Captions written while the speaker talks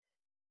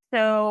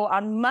So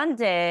on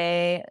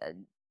Monday,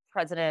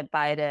 President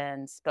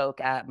Biden spoke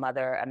at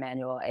Mother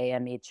Emanuel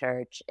AME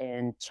Church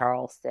in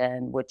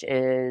Charleston, which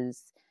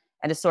is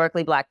an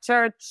historically Black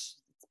church.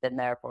 It's been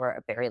there for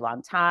a very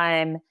long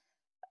time.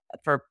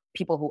 For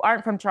people who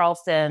aren't from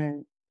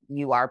Charleston,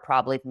 you are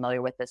probably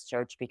familiar with this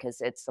church because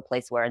it's the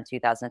place where in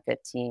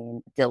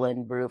 2015,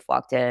 Dylan Roof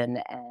walked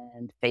in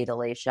and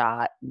fatally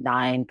shot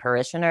 9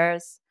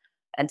 parishioners.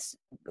 And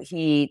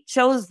he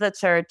chose the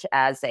church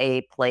as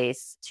a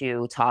place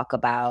to talk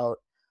about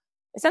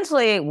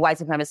essentially white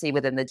supremacy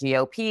within the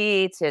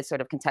GOP, to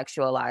sort of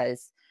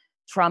contextualize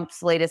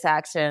Trump's latest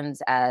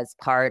actions as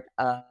part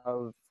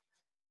of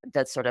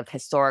the sort of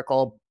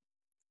historical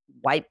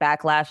white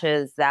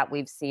backlashes that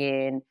we've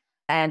seen,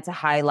 and to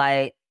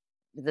highlight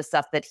the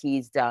stuff that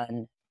he's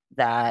done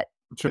that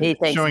he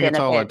thinks Showing it's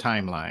all a benefit.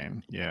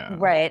 timeline. Yeah.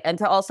 Right. And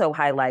to also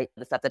highlight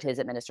the stuff that his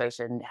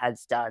administration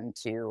has done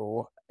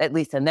to, at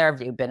least in their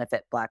view,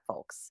 benefit Black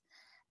folks.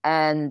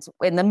 And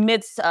in the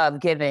midst of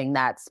giving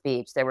that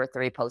speech, there were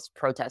 3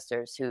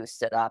 protesters who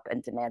stood up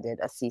and demanded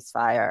a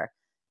ceasefire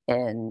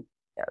in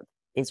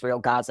Israel,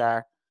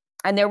 Gaza.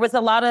 And there was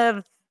a lot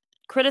of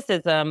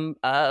criticism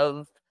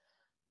of,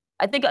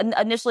 I think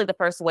initially the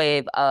first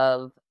wave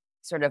of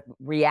sort of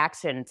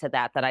reaction to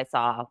that I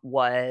saw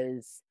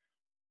was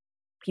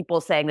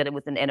people saying that it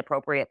was an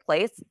inappropriate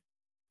place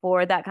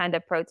for that kind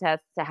of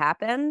protest to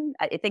happen.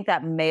 I think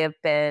that may have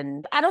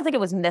been, I don't think it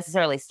was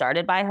necessarily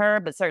started by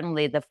her, but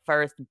certainly the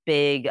first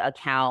big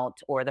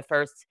account or the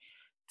first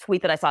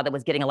tweet that I saw that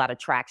was getting a lot of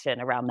traction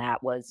around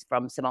that was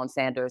from Simone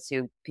Sanders,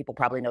 who people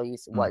probably know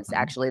was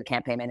actually the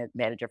campaign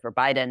manager for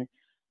Biden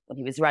when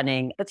he was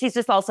running. But she's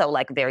just also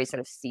like very sort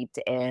of steeped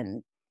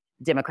in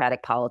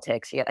Democratic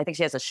politics. I think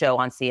she has a show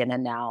on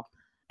CNN now.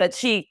 But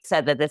she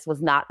said that this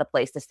was not the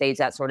place to stage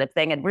that sort of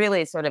thing, and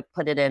really sort of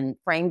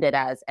framed it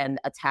as an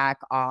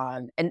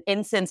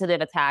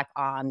insensitive attack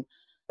on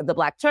the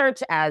Black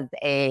church as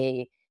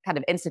a kind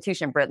of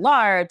institution writ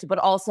large, but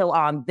also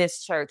on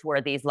this church where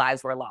these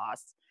lives were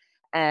lost.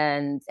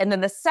 And then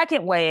the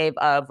second wave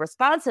of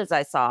responses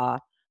I saw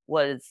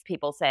was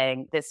people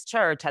saying this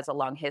church has a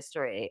long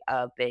history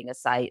of being a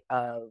site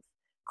of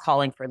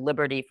calling for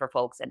liberty for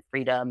folks and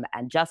freedom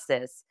and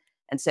justice.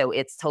 And so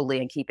it's totally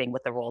in keeping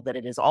with the role that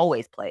it has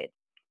always played.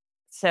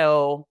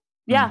 So,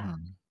 yeah,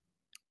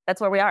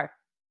 that's where we are.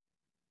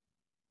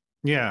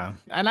 Yeah.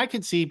 And I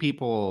could see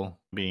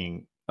people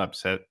being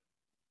upset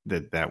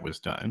that was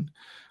done.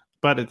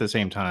 But at the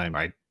same time,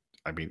 I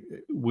mean,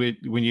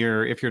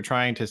 if you're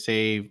trying to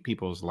save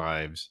people's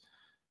lives,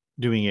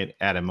 doing it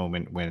at a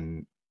moment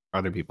when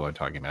other people are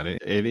talking about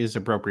it, it is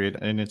appropriate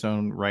in its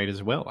own right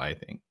as well, I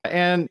think.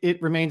 And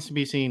it remains to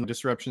be seen,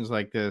 disruptions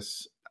like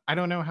this, I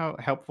don't know how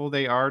helpful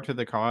they are to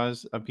the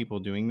cause of people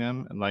doing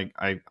them. Like,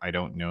 I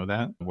don't know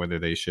that, whether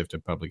they shift a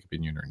public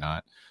opinion or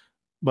not.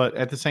 But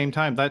at the same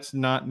time, that's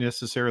not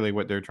necessarily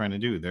what they're trying to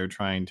do. They're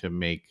trying to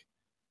make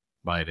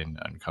Biden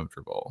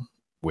uncomfortable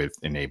with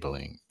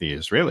enabling the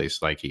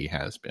Israelis like he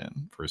has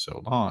been for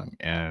so long.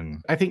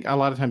 And I think a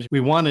lot of times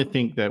we want to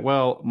think that,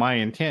 well, my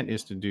intent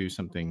is to do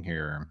something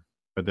here.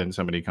 But then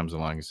somebody comes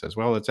along and says,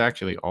 well, it's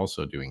actually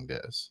also doing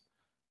this.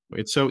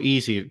 It's so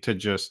easy to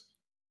just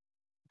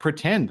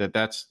pretend that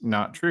that's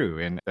not true.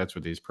 And that's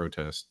what these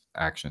protest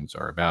actions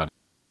are about.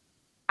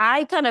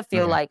 I kind of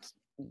feel like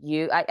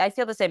I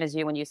feel the same as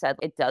you when you said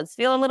it does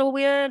feel a little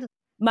weird.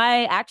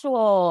 My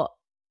actual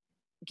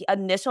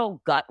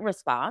initial gut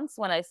response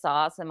when I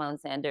saw Simone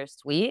Sanders'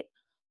 tweet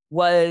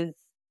was,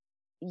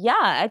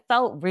 yeah,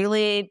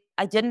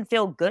 I didn't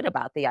feel good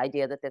about the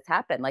idea that this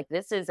happened. Like,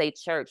 this is a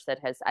church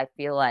that I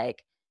feel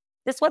like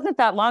this wasn't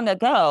that long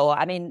ago.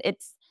 I mean,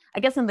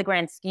 I guess in the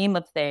grand scheme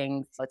of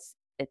things,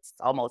 it's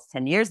almost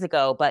 10 years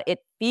ago, but it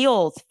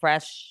feels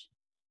fresh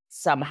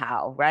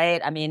somehow,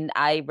 right? I mean,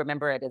 I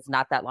remember it as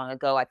not that long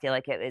ago. I feel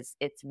like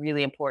it's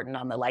really important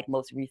on the like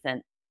most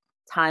recent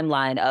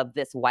timeline of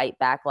this white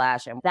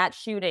backlash. And that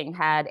shooting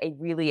had a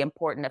really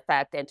important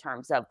effect in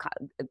terms of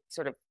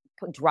sort of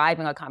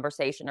driving a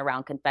conversation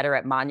around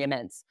Confederate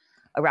monuments,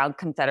 around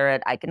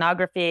Confederate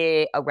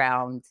iconography,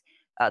 around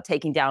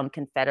taking down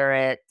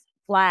Confederate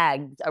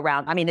flags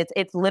around. I mean,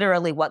 it's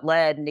literally what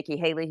led Nikki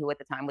Haley, who at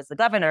the time was the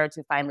governor,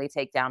 to finally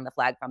take down the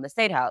flag from the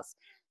State House.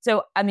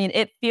 So, I mean,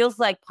 it feels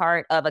like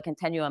part of a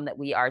continuum that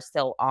we are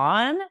still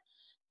on.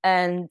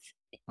 And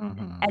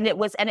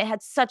it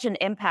had such an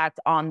impact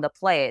on the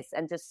place.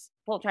 And just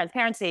full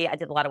transparency, I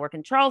did a lot of work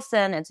in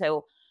Charleston. And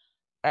so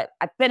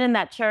I've been in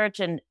that church,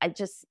 and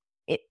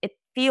it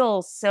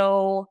feels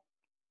so,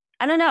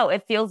 I don't know,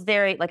 it feels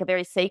very like a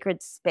very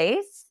sacred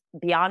space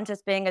beyond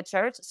just being a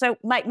church. So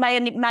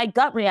my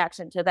gut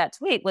reaction to that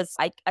tweet was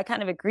I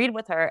kind of agreed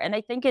with her. And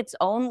I think it's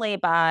only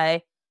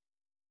by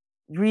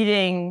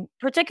reading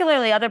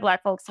particularly other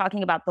Black folks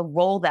talking about the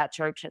role that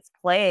church has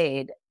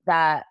played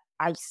that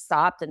I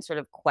stopped and sort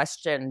of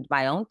questioned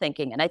my own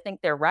thinking. And I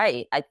think they're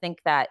right. I think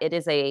that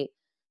the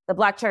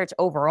Black church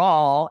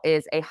overall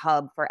is a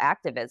hub for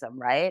activism,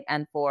 right?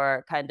 And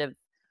for kind of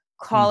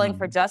calling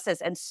for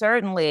justice, and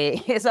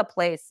certainly is a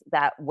place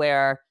that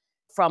where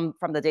from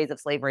the days of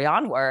slavery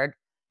onward,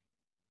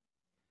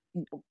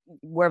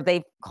 where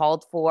they've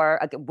called for,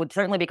 would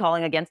certainly be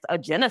calling against a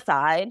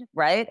genocide,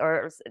 right?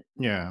 Or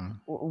Yeah.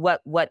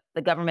 what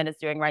the government is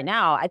doing right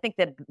now. I think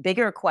the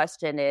bigger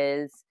question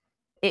is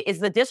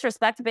the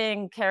disrespect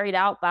being carried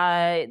out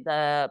by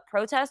the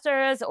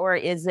protesters, or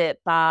is it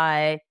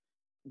by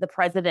the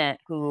president,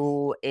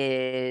 who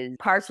is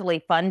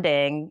partially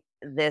funding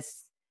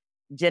this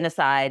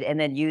genocide and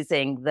then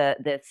using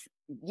this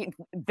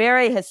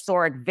very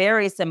historic,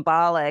 very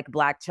symbolic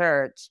Black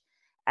church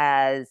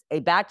as a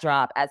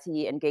backdrop as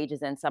he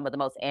engages in some of the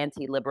most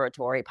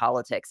anti-liberatory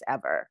politics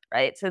ever,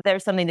 right? So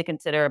there's something to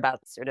consider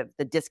about sort of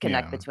the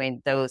disconnect Yeah.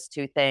 between those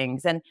two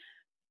things. And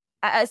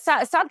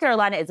South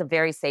Carolina is a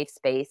very safe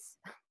space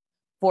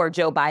for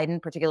Joe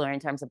Biden, particularly in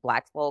terms of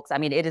Black folks. I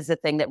mean, it is a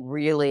thing that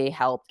really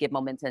helped give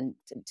momentum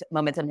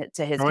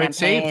to his Oh, it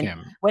saved campaign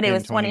him when it in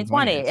was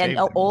 2020. 2020. It And saved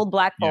him. old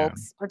Black Yeah.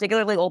 folks,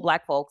 particularly old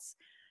Black folks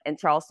in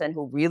Charleston,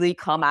 who really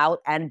come out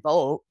and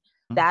vote,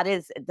 that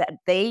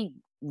they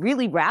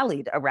really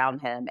rallied around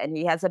him. And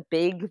he has a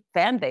big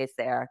fan base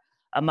there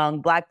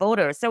among Black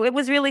voters. So it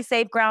was really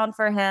safe ground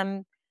for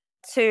him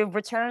to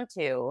return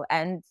to.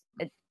 And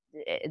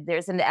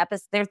there's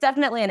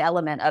definitely an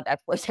element of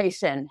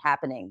exploitation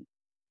happening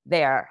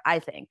there, I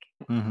think.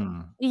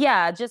 Mm-hmm.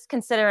 Yeah, just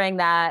considering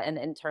that, and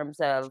in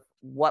terms of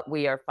what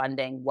we are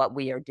funding, what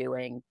we are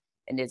doing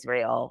in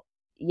Israel.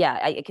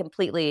 Yeah,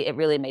 it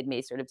really made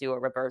me sort of do a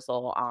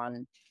reversal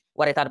on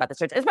what I thought about the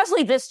church,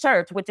 especially this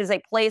church, which is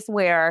a place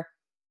where,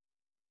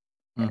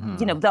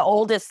 Mm-hmm. the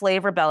oldest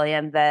slave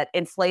rebellion, that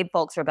enslaved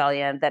folks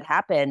rebellion that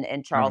happened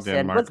in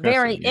Charleston, was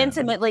very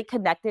intimately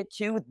connected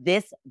to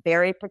this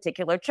very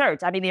particular church.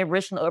 I mean, the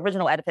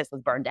original edifice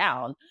was burned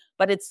down,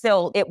 but it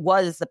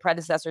was the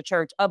predecessor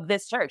church of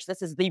this church.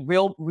 This is the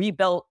real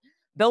rebuilt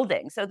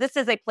building. So this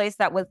is a place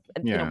that was,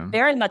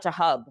 very much a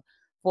hub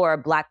for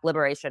Black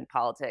liberation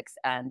politics.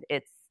 And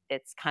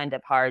it's kind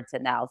of hard to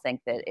now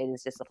think that it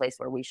is just a place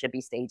where we should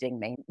be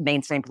staging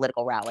mainstream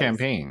political rallies.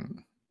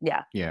 Campaign.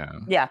 Yeah. Yeah.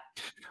 Yeah.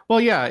 Well,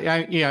 yeah.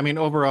 I mean,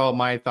 overall,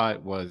 my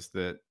thought was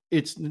that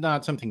it's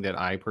not something that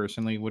I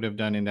personally would have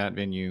done in that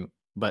venue,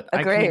 but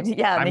agreed.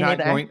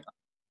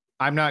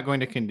 I'm not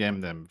going to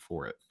condemn them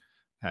for it,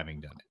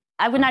 having done it.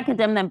 I would not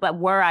condemn them, but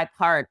were I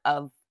part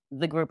of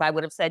the group, I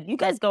would have said, you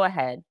guys go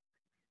ahead.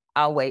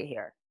 I'll wait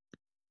here.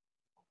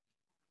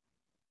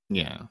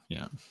 Yeah.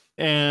 Yeah.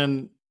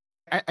 And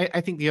I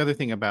think the other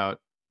thing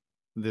about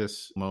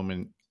this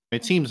moment,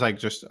 it seems like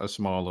just a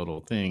small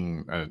little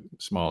thing, a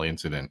small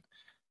incident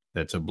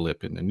that's a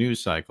blip in the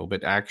news cycle,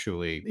 but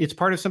actually it's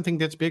part of something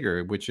that's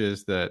bigger, which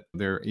is that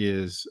there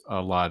is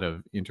a lot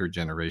of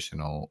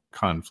intergenerational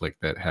conflict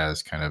that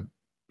has kind of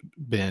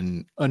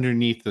been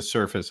underneath the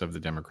surface of the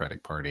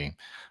Democratic Party.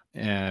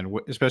 And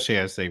especially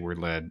as they were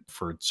led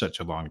for such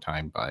a long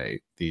time by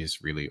these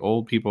really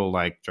old people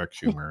like Chuck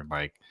Schumer,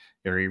 like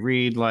Harry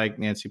Reid, like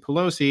Nancy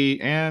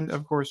Pelosi, and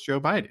of course, Joe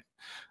Biden.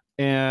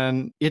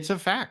 And it's a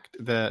fact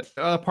that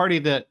a party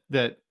that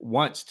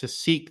wants to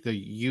seek the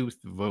youth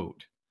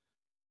vote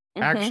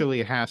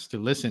actually has to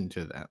listen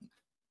to them.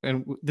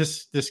 And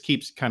this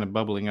keeps kind of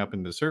bubbling up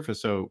in the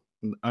surface. So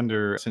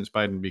since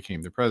Biden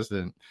became the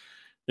president,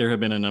 there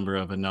have been a number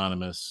of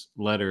anonymous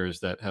letters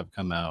that have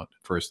come out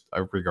first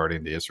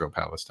regarding the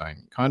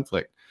Israel-Palestine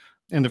conflict.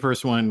 And the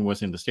first one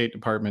was in the State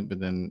Department, but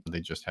then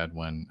they just had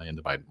one in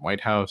the Biden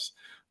White House.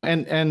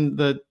 And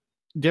the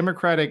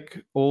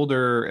Democratic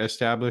older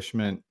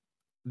establishment,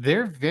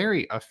 they're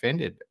very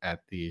offended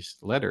at these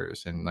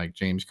letters. And like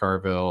James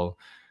Carville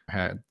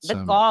had the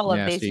gall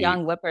of these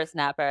young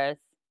whippersnappers.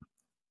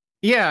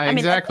 Yeah,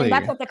 exactly. And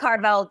that's what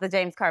the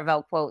James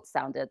Carville quote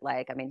sounded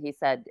like. I mean, he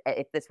said,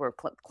 if this were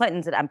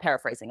Clinton's, I'm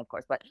paraphrasing, of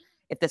course, but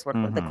if this were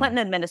the Clinton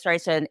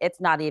administration, it's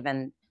not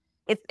even,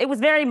 it was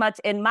very much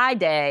in my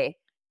day,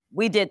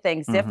 we did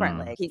things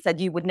differently. He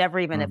said you would never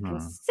even have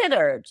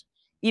considered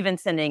even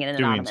sending an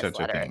anonymous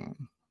letter. A thing.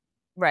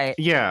 Right.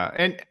 Yeah.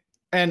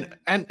 And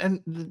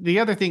the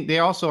other thing, they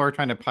also are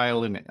trying to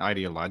pile in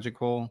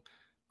ideological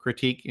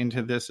critique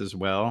into this as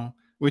well,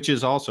 which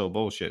is also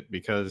bullshit,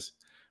 because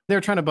they're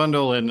trying to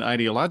bundle an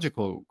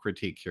ideological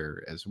critique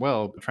here as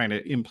well, trying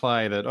to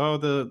imply that,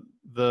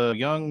 the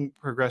young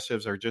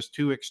progressives are just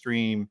too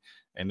extreme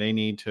and they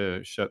need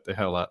to shut the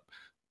hell up.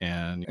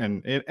 And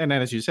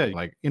as you said,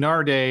 like in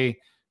our day,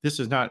 this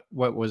is not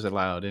what was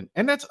allowed.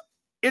 And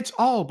it's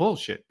all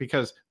bullshit,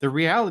 because the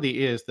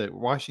reality is that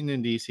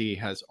Washington, D.C.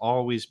 has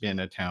always been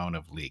a town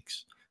of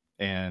leaks.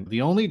 And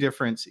the only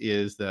difference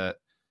is that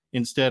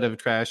instead of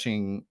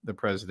trashing the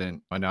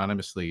president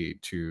anonymously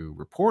to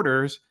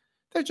reporters,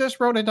 they just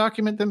wrote a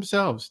document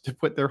themselves to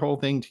put their whole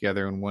thing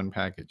together in one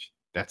package.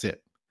 That's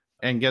it.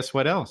 And guess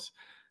what else?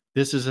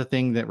 This is a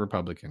thing that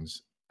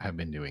Republicans have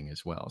been doing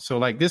as well. So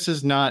like, this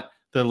is not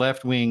the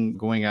left wing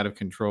going out of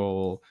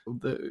control,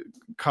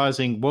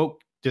 causing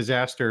woke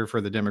disaster for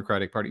the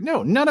Democratic Party.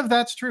 No, none of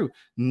that's true.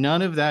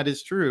 None of that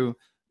is true.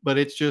 But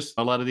it's just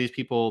a lot of these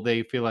people,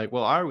 they feel like,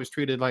 well, I was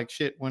treated like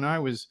shit when I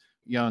was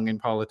young in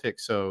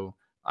politics, so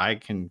I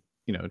can,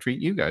 treat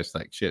you guys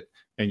like shit,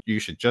 and you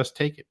should just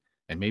take it.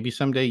 And maybe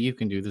someday you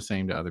can do the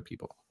same to other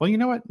people. Well, you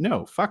know what?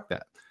 No, fuck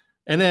that.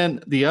 And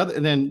then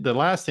the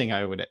last thing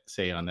I would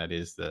say on that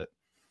is that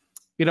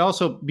it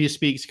also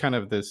bespeaks kind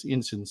of this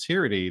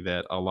insincerity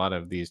that a lot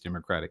of these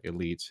Democratic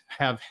elites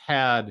have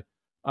had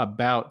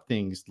about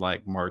things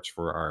like March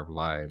for Our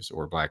Lives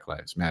or Black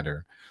Lives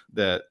Matter,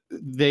 that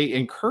they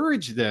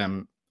encourage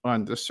them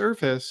on the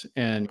surface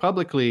and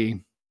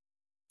publicly,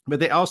 but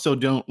they also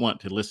don't want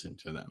to listen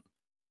to them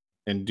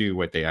and do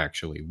what they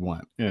actually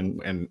want.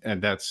 And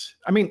that's,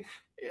 I mean,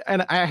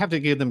 and I have to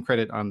give them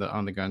credit on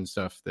the gun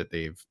stuff that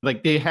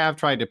they have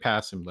tried to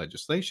pass some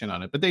legislation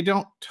on it, but they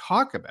don't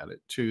talk about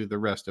it to the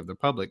rest of the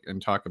public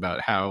and talk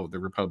about how the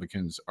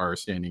Republicans are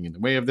standing in the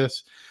way of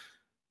this.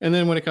 And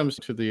then when it comes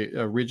to the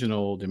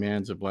original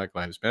demands of Black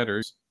Lives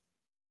Matter,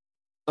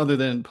 other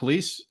than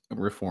police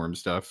reform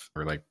stuff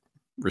or like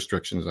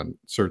restrictions on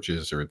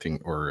searches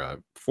or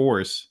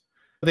force,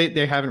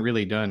 they haven't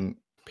really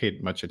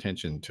paid much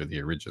attention to the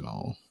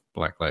original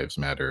Black Lives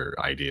Matter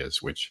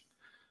ideas, which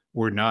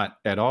were not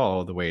at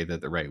all the way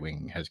that the right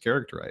wing has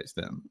characterized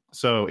them.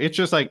 So it's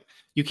just like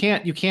you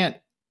can't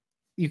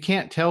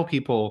tell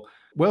people,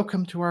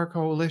 welcome to our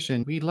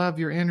coalition, we love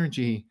your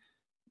energy,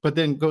 but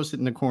then go sit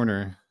in the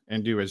corner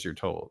and do as you're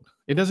told.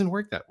 It doesn't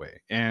work that way.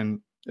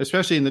 And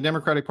especially in the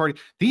Democratic Party,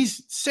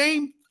 these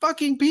same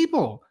fucking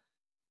people,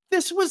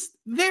 this was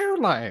their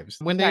lives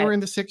when they were in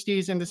the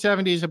 60s and the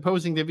 70s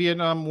opposing the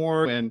Vietnam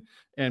War and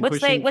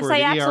pushing for the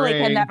they ERA. actually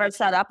can never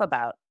shut up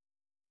about.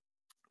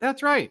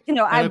 That's right. You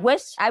know, I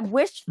wish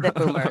the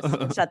boomers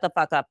would shut the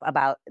fuck up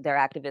about their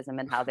activism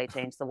and how they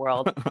changed the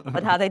world,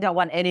 but how they don't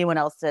want anyone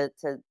else to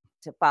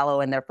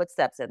follow in their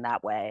footsteps in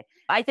that way.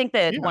 I think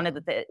that one of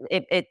the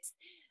it's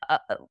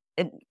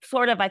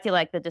sort of, I feel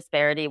like the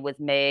disparity was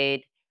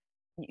made.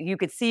 You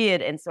could see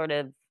it in sort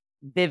of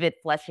vivid,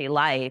 fleshy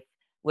life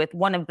with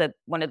one of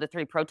the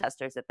three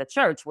protesters at the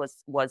church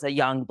was a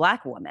young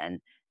Black woman,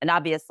 and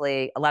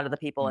obviously a lot of the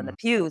people in the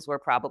pews were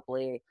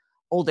probably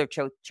older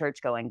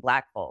church-going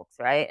Black folks,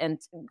 right? And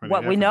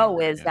what we know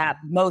is that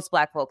most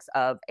Black folks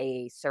of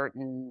a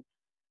certain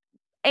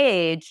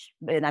age,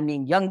 and I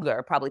mean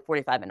younger, probably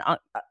 45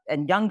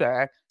 and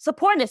younger,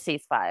 support a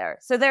ceasefire.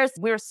 So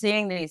we're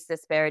seeing these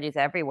disparities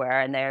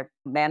everywhere, and they're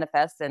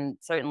manifest, and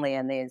certainly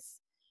in these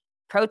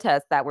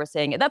protests that we're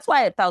seeing. That's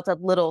why it felt a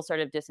little sort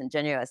of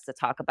disingenuous to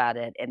talk about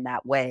it in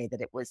that way, that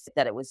it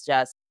was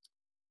just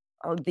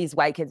these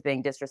white kids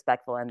being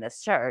disrespectful in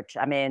this church.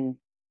 I mean,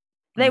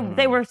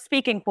 they were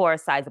speaking for a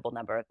sizable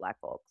number of Black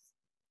folks.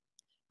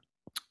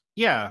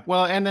 Yeah,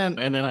 well, and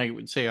then I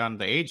would say on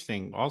the age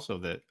thing also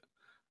that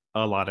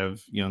a lot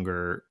of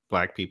younger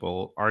Black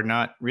people are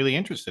not really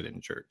interested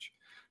in church,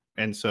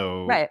 and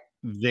so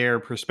their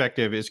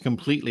perspective is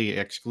completely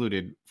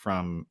excluded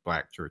from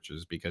Black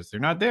churches because they're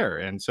not there.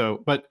 And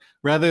so, but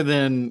rather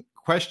than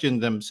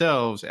question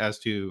themselves as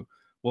to,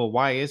 well,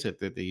 why is it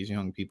that these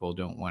young people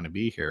don't want to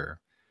be here?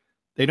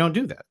 They don't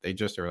do that. They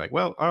just are like,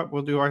 well,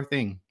 we'll do our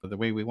thing the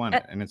way we want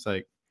it. And it's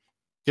like,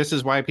 this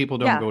is why people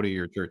don't go to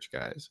your church,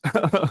 guys.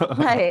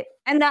 Right.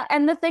 And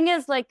the thing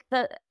is, like,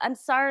 I'm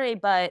sorry,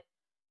 but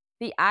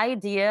the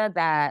idea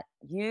that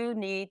you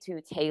need to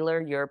tailor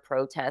your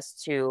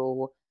protest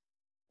to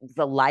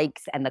the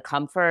likes and the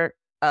comfort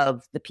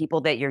of the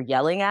people that you're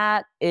yelling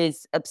at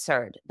is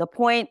absurd. The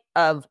point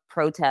of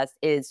protest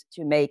is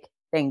to make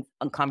things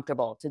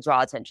uncomfortable, to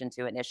draw attention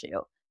to an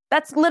issue.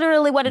 That's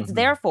literally what it's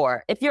there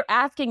for. If you're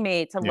asking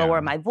me to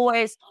lower my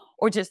voice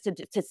or just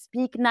to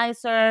speak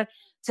nicer,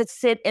 to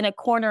sit in a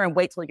corner and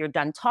wait till you're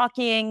done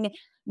talking,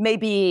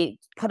 maybe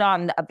put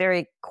on a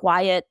very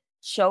quiet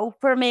show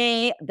for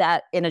me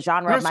that in a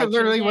genre of my choosing. That's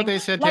literally what they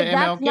said to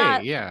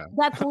MLK.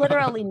 That's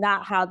literally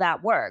not how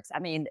that works. I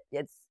mean,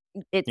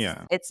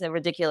 it's a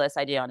ridiculous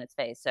idea on its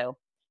face. So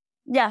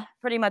yeah,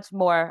 pretty much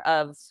more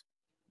of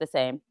the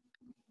same.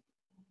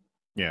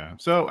 Yeah.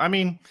 So I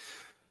mean,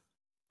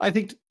 I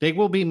think they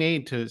will be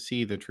made to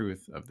see the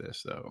truth of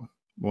this, though,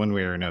 one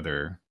way or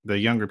another. The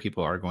younger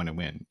people are going to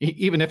win,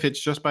 even if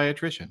it's just by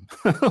attrition.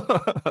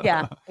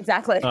 Yeah,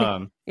 exactly.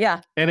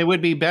 Yeah. And it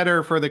would be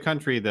better for the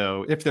country,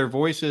 though, if their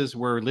voices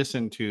were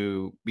listened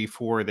to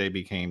before they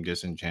became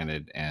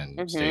disenchanted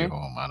and stay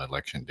home on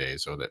election day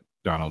so that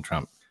Donald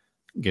Trump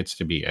gets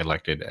to be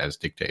elected as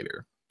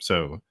dictator.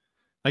 So,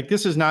 like,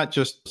 this is not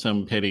just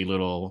some petty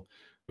little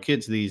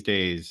kids these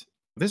days.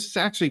 This is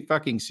actually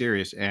fucking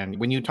serious. And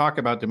when you talk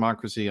about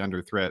democracy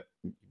under threat,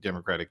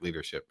 democratic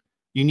leadership,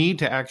 you need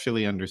to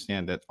actually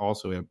understand that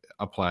also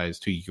applies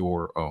to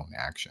your own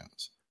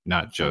actions,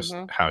 not just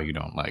how you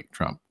don't like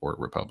Trump or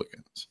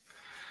Republicans.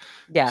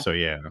 Yeah. So,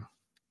 yeah.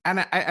 And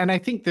I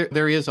think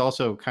there is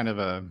also kind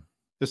of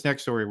this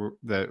next story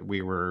that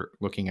we were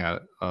looking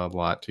at a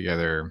lot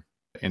together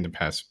in the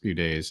past few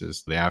days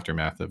is the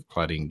aftermath of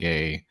Claudine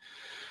Gay,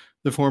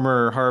 the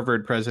former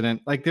Harvard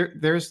president. Like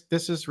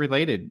this is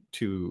related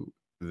to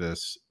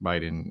this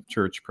Biden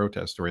church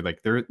protest story.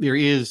 Like there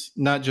is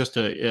not just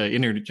a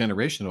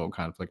intergenerational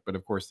conflict, but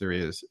of course there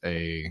is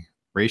a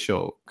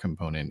racial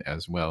component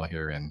as well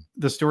here. And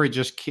the story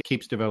just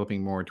keeps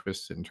developing more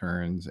twists and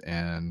turns.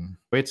 And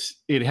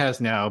it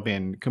has now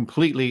been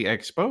completely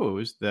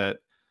exposed that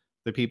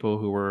the people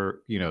who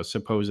were,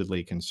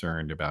 supposedly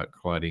concerned about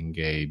Claudine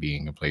Gay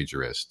being a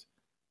plagiarist,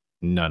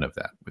 none of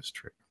that was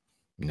true.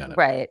 None of it.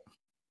 Right.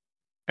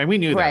 And we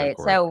knew that, of Right.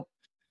 course. So,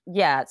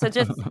 yeah. So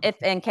just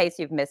if in case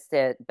you've missed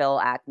it, Bill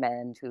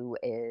Ackman, who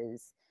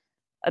is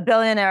a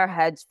billionaire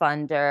hedge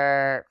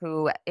funder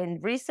who in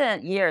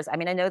recent years, I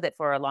mean, I know that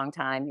for a long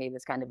time he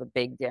was kind of a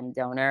big dim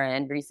donor.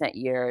 In recent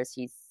years,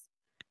 he's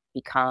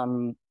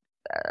become,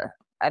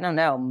 I don't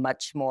know,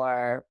 much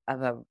more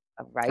of a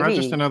Or just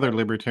righty. another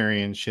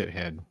libertarian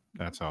shithead.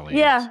 That's all he is.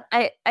 Yeah,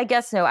 I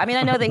guess so. I mean,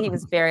 I know that he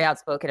was very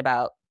outspoken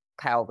about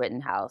Kyle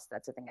Rittenhouse.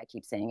 That's the thing I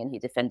keep saying. And he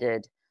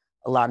defended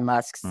Elon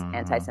Musk's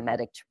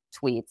anti-Semitic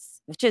tweets,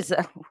 which is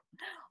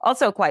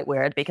also quite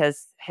weird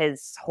because the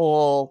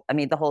whole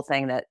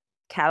thing that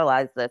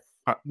catalyzed this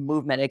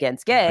movement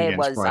against gay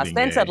was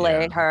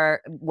ostensibly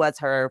her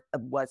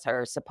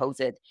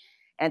supposed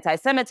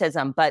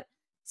anti-Semitism. But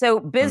so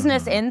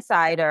Business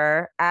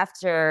Insider,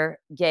 after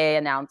Gay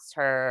announced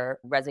her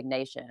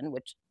resignation,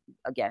 which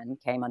again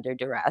came under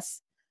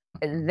duress,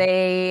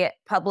 they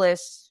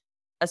published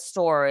a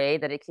story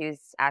that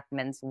accused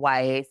Ackman's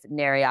wife,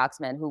 Neri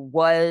Oxman, who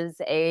was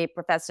a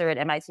professor at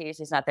MIT,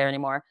 she's not there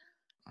anymore,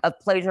 of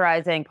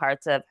plagiarizing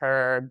parts of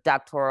her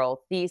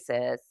doctoral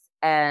thesis.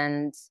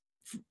 And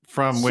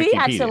from she Wikipedia.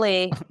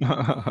 Actually,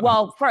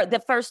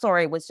 the first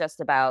story was just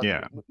about,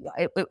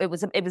 it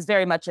was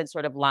very much in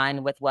sort of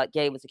line with what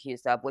Gay was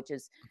accused of, which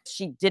is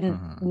she didn't,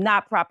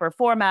 not proper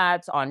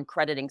formats on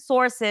crediting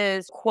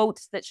sources,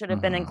 quotes that should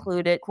have been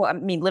included,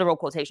 literal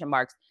quotation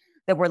marks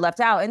that were left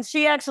out. And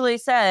she actually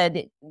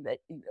said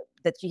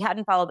that she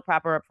hadn't followed the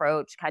proper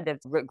approach, kind of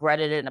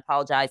regretted it and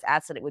apologized,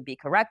 asked that it would be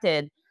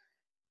corrected.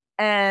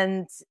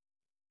 And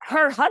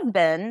her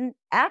husband,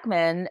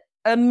 Ackman,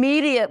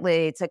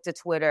 immediately took to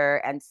Twitter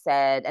and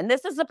said, and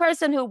this is the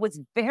person who was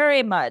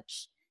very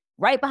much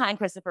right behind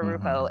Christopher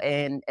Rufo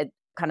and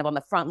kind of on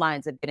the front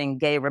lines of getting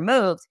Gay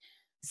removed,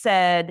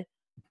 said,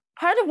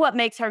 part of what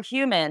makes her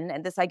human,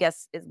 and this, I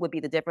guess, would be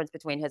the difference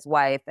between his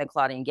wife and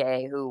Claudine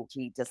Gay, who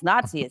he does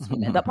not see as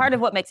human, but part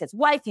of what makes his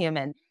wife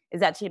human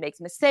is that she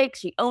makes mistakes,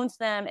 she owns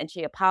them, and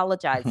she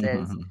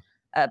apologizes.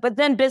 But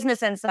then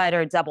Business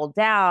Insider doubled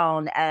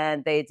down,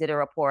 and they did a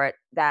report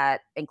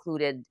that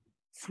included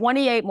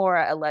 28 more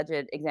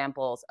alleged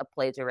examples of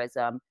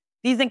plagiarism.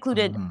 These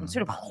included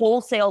sort of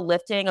wholesale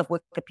lifting of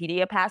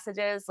Wikipedia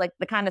passages, like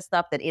the kind of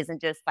stuff that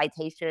isn't just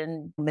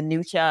citation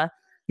minutia.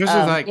 This is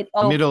like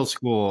middle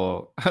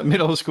school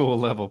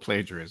level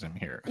plagiarism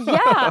here.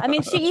 Yeah, I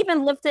mean, she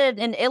even lifted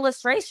an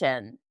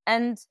illustration.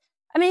 And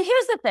I mean,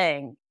 here's the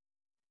thing.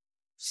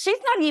 She's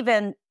not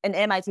even an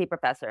MIT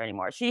professor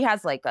anymore. She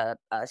has like a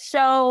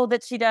show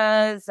that she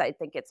does. I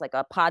think it's like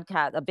a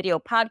podcast, a video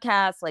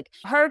podcast. Like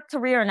her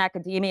career in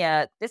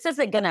academia, this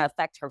isn't going to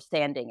affect her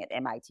standing at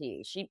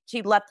MIT.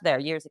 She left there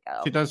years ago.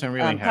 She doesn't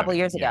really have a couple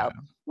years ago.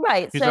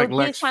 Right. He's so like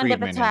Lex these kind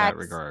Friedman of attacks, in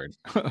that regard.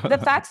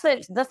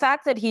 the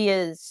fact that he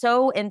is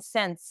so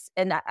incensed,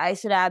 and I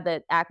should add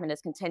that Ackman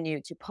has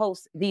continued to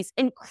post these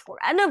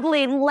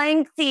incredibly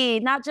lengthy,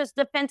 not just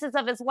defenses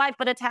of his wife,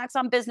 but attacks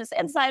on Business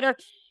Insider.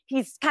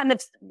 He's kind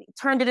of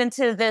turned it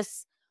into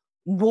this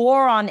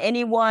war on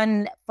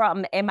anyone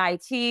from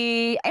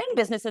MIT and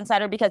Business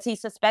Insider because he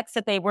suspects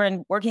that they were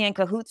working in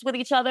cahoots with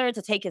each other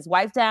to take his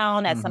wife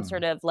down as some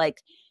sort of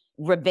like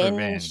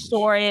revenge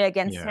story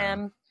against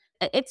him.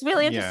 It's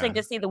really interesting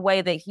to see the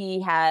way that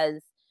he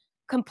has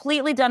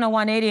completely done a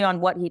 180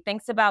 on what he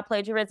thinks about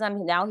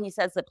plagiarism. Now he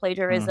says that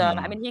plagiarism,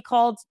 I mean, he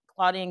called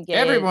Claudine Gay.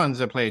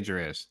 Everyone's a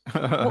plagiarist.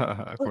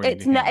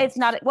 It's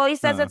not. Well, he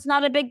says it's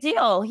not a big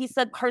deal. He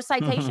said her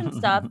citation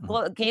stuff,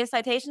 Gay's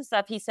citation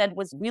stuff, he said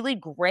was really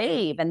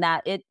grave and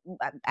that it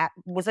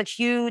would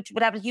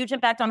have a huge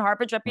impact on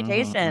Harvard's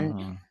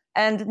reputation.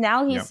 And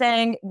now he's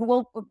saying,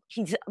 well,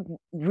 he's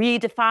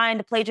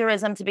redefined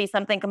plagiarism to be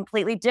something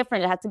completely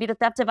different. It has to be the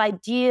theft of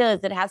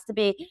ideas. It has to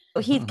be,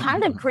 he's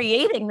kind of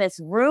creating this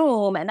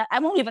room, and I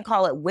won't even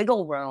call it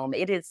wiggle room.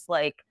 It is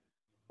like,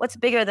 what's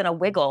bigger than a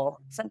wiggle?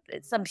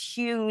 Some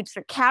huge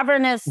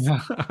cavernous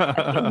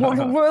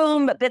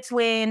room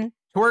between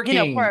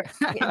twerking.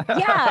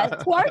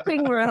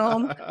 Twerking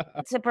room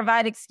to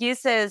provide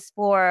excuses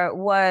for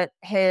what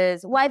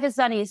his wife has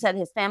done. He said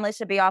his family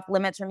should be off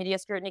limits for media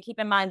scrutiny. Keep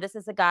in mind, this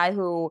is a guy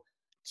who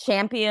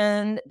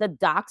championed the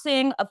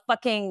doxing of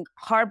fucking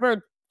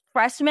Harvard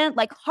freshmen,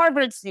 like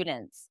Harvard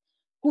students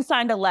who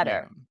signed a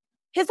letter.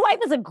 Yeah. His wife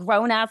is a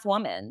grown-ass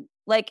woman.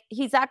 Like,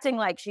 he's acting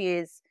like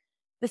she's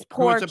this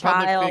poor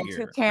child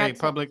who can't... A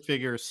public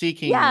figure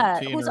seeking to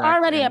who's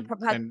already a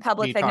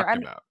public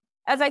figure.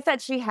 As I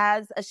said, she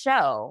has a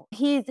show.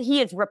 He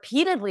has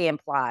repeatedly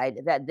implied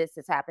that this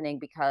is happening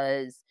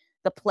because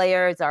the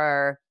players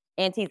are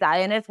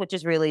anti-Zionist, which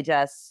is really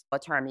just a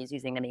term he's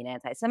using to mean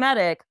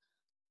anti-Semitic,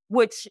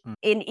 which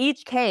in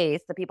each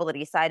case, the people that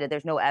he cited,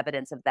 there's no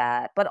evidence of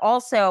that. But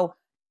also,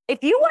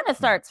 if you want to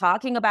start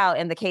talking about,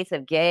 in the case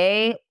of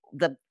Gay,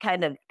 the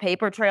kind of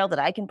paper trail that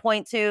I can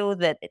point to,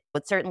 that it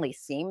certainly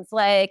seems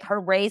like her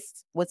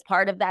race was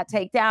part of that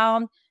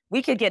takedown,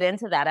 we could get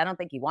into that. I don't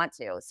think you want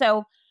to.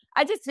 So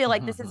I just feel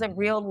like this is a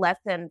real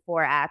lesson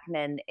for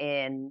Ackman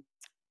in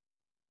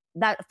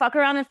that fuck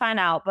around and find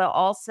out, but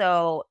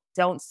also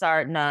don't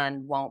start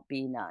none, won't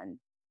be none.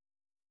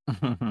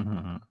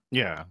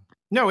 Yeah.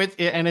 No,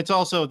 and it's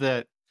also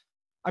that,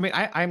 I mean,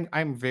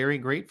 I'm very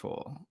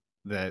grateful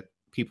that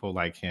people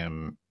like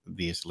him,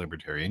 these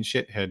libertarian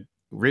shithead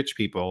rich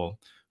people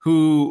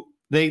who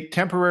they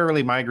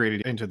temporarily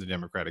migrated into the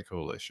Democratic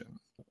coalition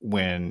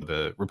when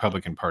the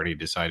Republican Party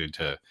decided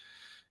to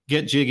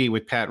get jiggy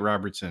with Pat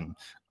Robertson.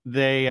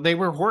 They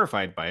were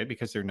horrified by it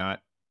because they're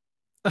not.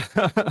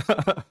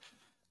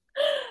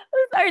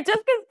 Sorry,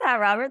 just because Pat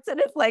Robertson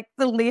is like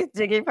the least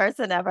jiggy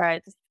person ever.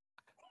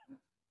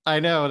 I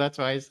know, that's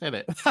why I said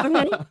it.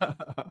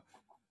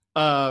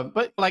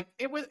 But like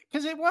it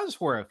was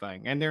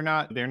horrifying, and they're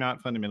not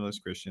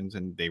fundamentalist Christians,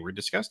 and they were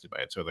disgusted by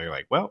it. So they're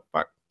like, well,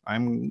 fuck,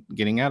 I'm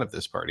getting out of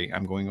this party.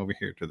 I'm going over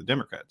here to the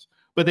Democrats.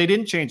 But they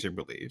didn't change their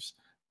beliefs,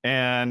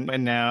 and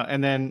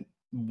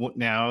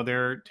now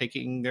they're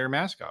taking their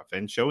mask off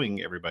and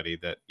showing everybody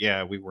that,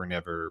 yeah, we were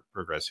never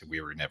progressive,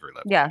 we were never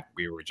left, yeah,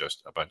 we were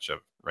just a bunch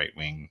of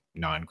right-wing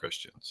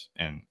non-Christians.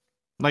 And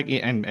like,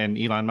 and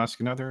Elon Musk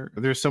and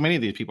there's so many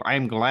of these people. I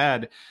am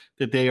glad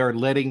that they are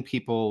letting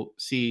people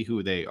see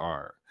who they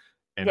are,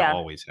 and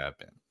always have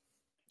been.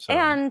 So.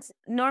 And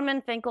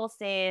Norman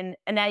Finkelstein,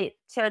 and I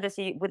shared this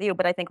with you,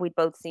 but I think we've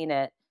both seen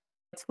it,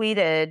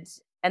 tweeted,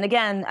 and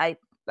again,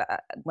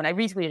 when I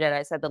retweeted it,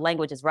 I said the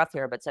language is rough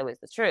here, but so is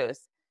the truth.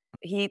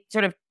 He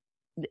sort of,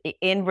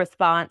 in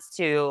response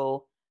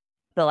to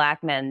Bill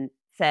Ackman,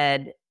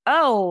 said,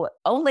 "Oh,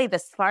 only the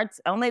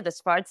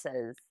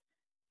Spartzes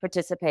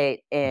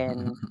participate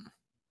in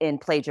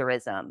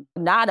plagiarism,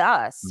 not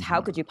us. Mm-hmm.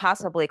 How could you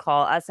possibly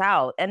call us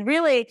out?" And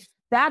really,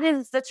 that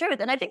is the truth.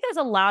 And I think there's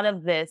a lot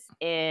of this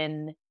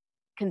in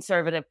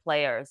conservative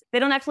players. They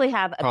don't actually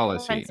have a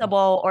policy,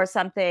 principle or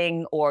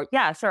something, or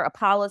a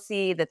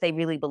policy that they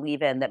really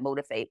believe in that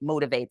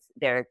motivates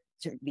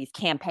these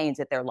campaigns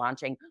that they're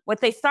launching.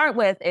 What they start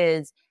with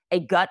is a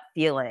gut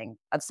feeling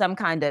of some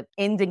kind of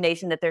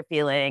indignation that they're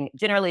feeling,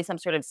 generally some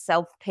sort of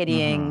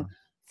self-pitying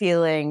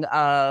feeling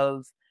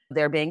of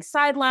they're being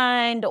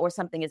sidelined or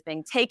something is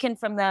being taken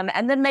from them.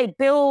 And then they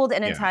build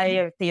an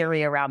entire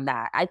theory around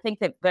that. I think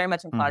that very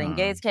much in Claudine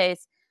Gay's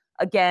case,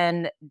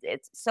 again,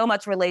 it so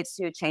much relates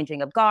to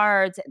changing of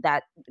guards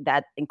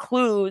that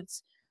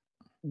includes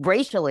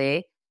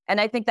racially. And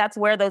I think that's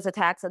where those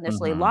attacks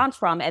initially launched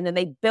from. And then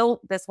they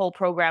built this whole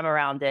program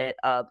around it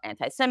of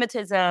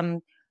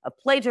anti-Semitism, of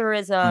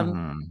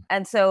plagiarism.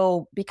 And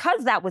so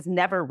because that was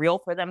never real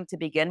for them to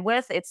begin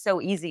with, it's so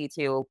easy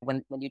to,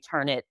 when you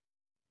turn it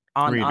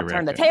on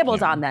turn the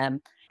tables on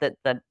them, the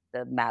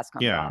mask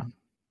comes on.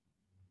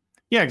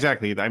 Yeah,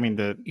 exactly. I mean,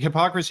 the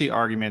hypocrisy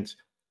arguments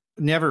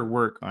never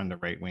work on the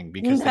right wing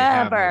because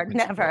never.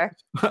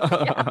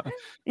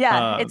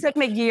 It took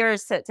me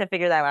years to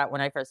figure that out when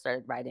I first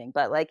started writing.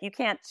 But like, you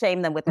can't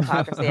shame them with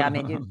hypocrisy. I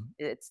mean,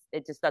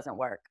 it just doesn't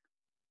work.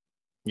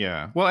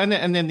 Yeah. Well, and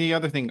then the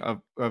other thing,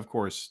 of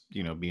course,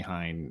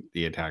 behind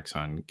the attacks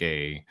on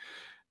Gay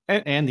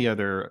and the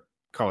other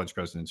college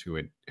presidents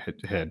who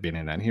had been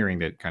in that hearing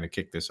that kind of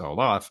kicked this all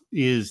off,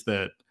 is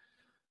that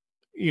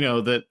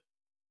that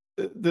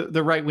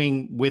the right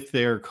wing, with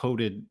their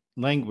coded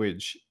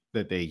language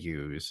that they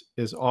use,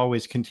 is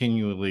always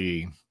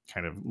continually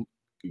kind of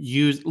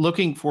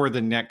looking for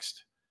the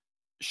next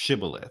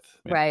shibboleth.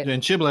 Right.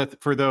 And shibboleth,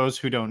 for those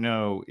who don't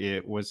know,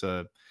 it was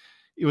a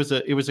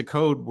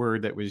code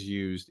word that was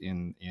used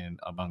in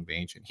among the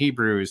ancient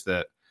Hebrews,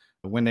 that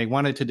when they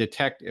wanted to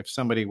detect if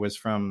somebody was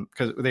from,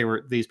 because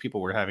these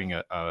people were having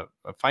a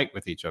fight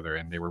with each other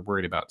and they were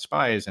worried about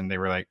spies, and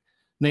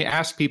they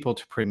asked people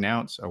to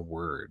pronounce a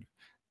word.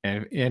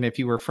 And if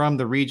you were from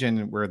the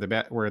region where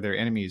their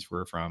enemies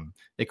were from,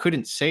 they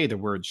couldn't say the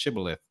word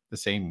shibboleth the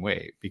same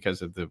way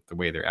because of the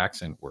way their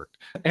accent worked.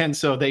 And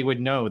so they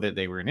would know that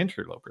they were an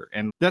interloper.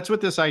 And that's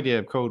what this idea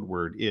of code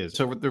word is.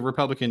 So the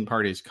Republican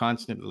Party is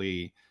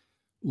constantly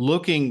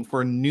looking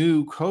for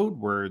new code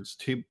words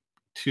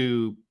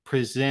to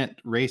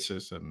present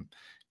racism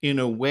in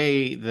a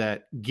way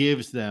that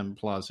gives them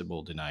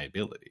plausible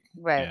deniability.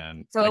 Right.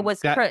 And so it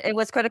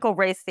was critical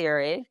race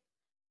theory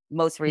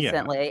most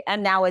recently,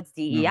 and now it's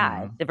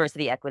DEI,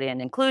 diversity, equity,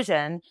 and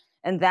inclusion,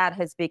 and that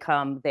has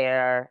become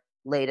their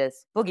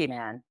latest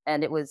boogeyman.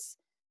 And that was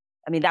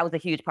a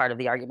huge part of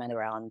the argument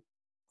around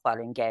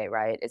Claudine Gay,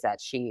 right? Is that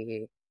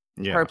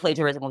her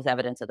plagiarism was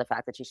evidence of the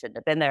fact that she shouldn't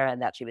have been there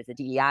and that she was a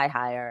DEI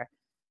hire,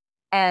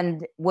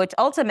 and which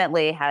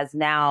ultimately has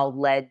now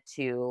led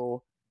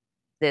to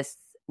this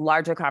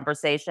larger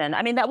conversation.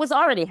 I mean, that was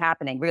already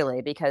happening,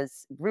 really,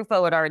 because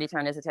Rufo had already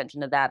turned his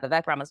attention to that.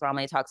 Vivek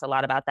Ramaswamy talks a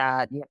lot about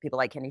that. You have people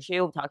like Kenny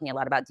Xu talking a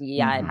lot about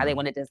DEI and how they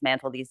want to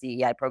dismantle these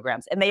DEI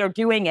programs. And they are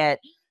doing it,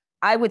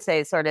 I would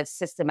say, sort of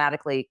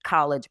systematically,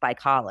 college by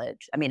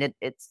college. I mean,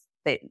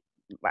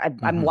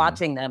 I'm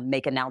watching them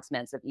make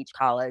announcements of each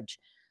college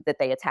that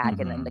they attack,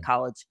 and then the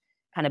college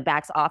kind of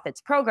backs off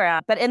its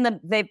program. But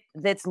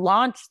it's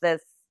launched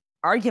this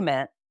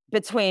argument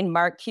between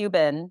Mark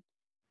Cuban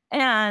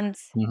and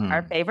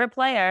our favorite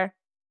player,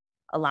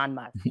 Elon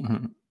Musk.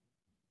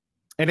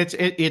 And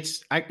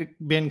it's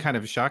been kind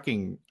of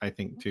shocking, I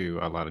think, to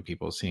a lot of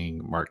people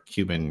seeing Mark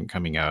Cuban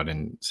coming out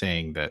and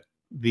saying that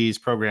these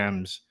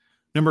programs,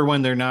 number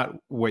one, they're not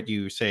what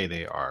you say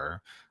they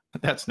are.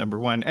 That's number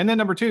one. And then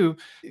number two,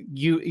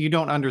 you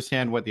don't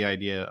understand what the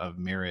idea of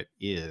merit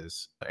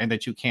is, and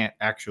that you can't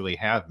actually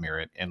have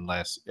merit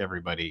unless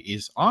everybody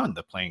is on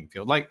the playing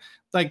field. Like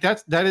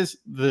that is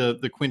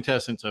the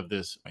quintessence of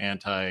this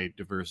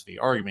anti-diversity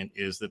argument,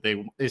 is that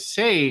they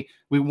say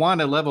we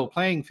want a level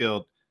playing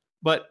field,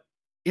 but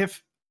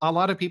if a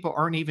lot of people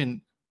aren't even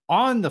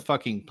on the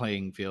fucking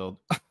playing field,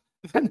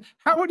 then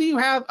how do you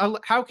have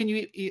how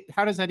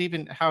does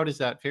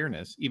that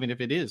fairness, even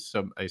if it is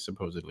a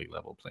supposedly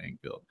level playing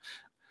field?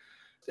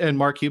 And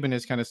Mark Cuban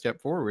has kind of stepped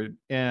forward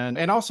and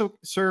also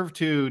served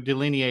to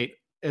delineate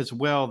as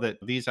well that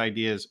these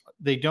ideas,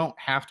 they don't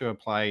have to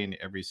apply in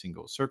every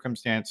single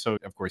circumstance. So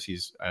of course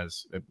he's,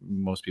 as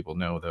most people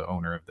know, the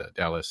owner of the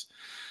Dallas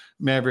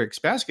Mavericks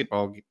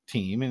basketball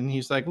team. And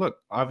he's like, look,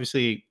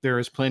 obviously there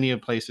is plenty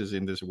of places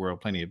in this world,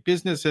 plenty of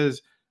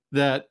businesses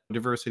that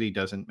diversity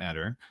doesn't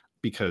matter,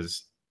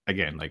 because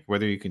again, like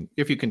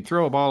if you can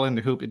throw a ball in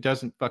the hoop, it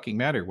doesn't fucking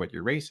matter what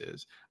your race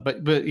is. But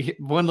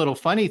one little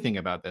funny thing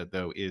about that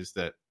though is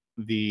that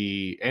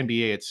the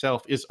NBA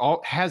itself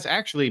has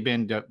actually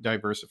been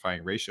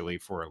diversifying racially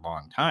for a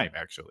long time,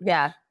 actually.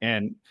 Yeah.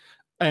 And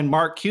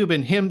Mark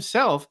Cuban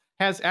himself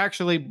has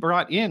actually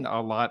brought in a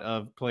lot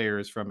of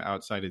players from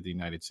outside of the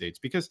United States,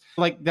 because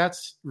like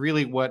that's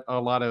really what a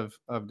lot of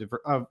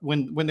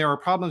when there are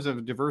problems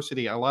of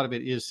diversity, a lot of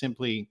it is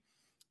simply,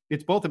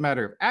 it's both a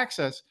matter of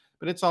access,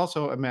 but it's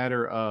also a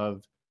matter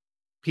of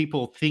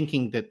people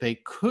thinking that they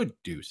could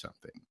do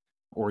something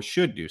or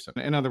should do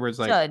something. In other words,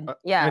 like,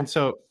 yeah. And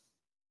so,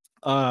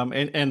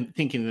 and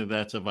thinking that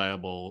that's a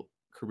viable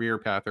career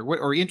path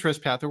or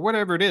interest path or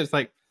whatever it is,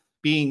 like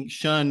being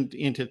shunned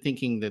into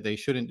thinking that they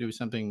shouldn't do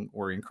something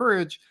or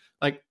encourage,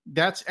 like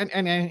that's,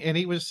 and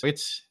he was,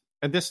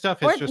 and this stuff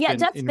has just been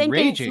just enraging.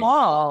 Thinking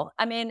small.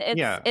 I mean,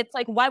 it's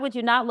like, why would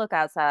you not look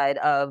outside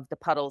of the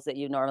puddles that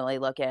you normally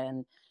look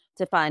in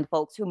to find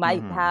folks who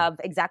might have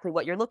exactly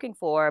what you're looking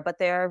for, but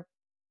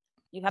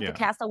you have to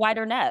cast a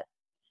wider net.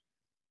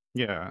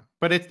 Yeah.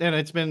 But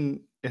it's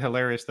been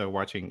hilarious though,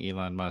 watching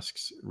Elon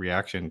Musk's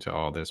reaction to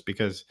all this,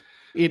 because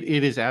it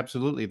is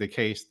absolutely the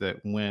case that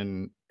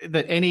when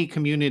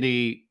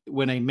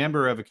a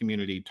member of a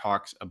community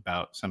talks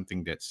about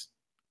something that's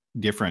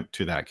different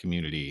to that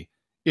community,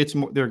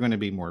 they're going to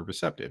be more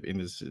receptive, in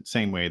the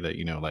same way that,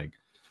 like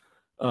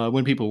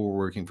when people were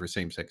working for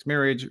same-sex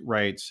marriage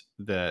rights,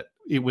 that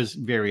it was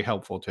very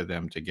helpful to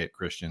them to get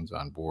Christians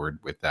on board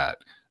with that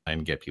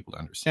and get people to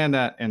understand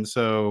that. And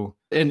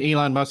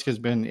Elon Musk has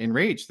been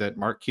enraged that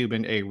Mark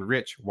Cuban, a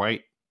rich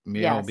white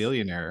male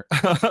billionaire,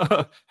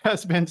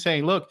 has been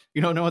saying, look,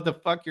 you don't know what the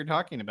fuck you're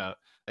talking about,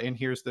 and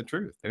here's the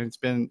truth. And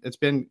it's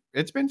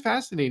been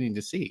fascinating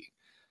to see.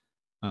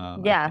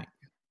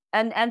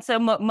 And so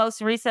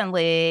most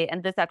recently,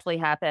 and this actually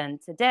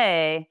happened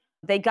today,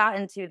 they got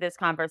into this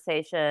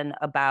conversation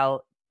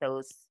about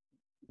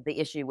the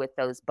issue with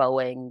those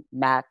Boeing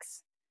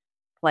Max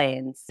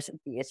planes,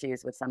 the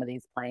issues with some of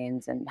these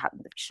planes and how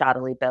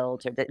shoddily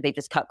built, or they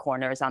just cut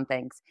corners on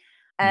things.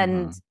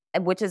 And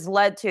which has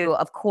led to,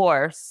 of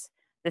course,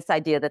 this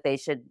idea that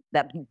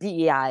that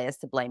DEI is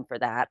to blame for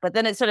that. But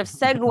then it sort of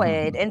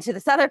segued into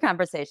this other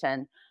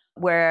conversation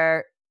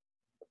where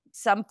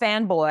some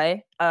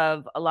fanboy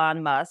of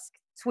Elon Musk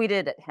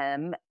tweeted at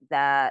him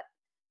that,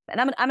 and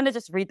I'm going to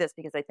just read this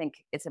because I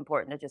think it's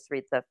important to just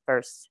read the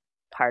first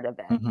part of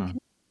it.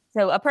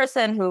 So a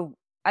person who,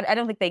 I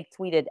don't think they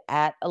tweeted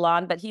at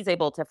Elon, but he's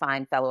able to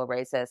find fellow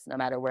racists no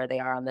matter where they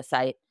are on the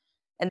site.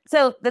 And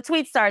so the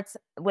tweet starts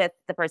with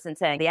the person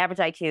saying the average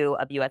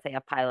IQ of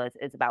USAF pilots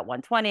is about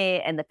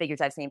 120, and the figures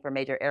I've seen for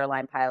major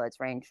airline pilots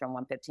range from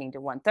 115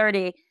 to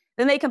 130.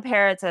 Then they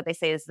compare it to what they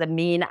say is the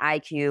mean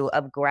IQ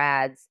of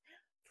grads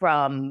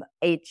from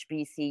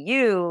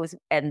HBCUs,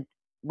 and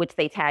which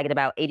they tag at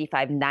about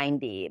 85,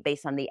 90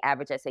 based on the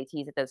average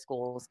SATs at those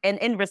schools. And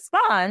in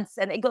response,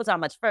 and it goes on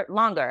much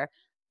longer,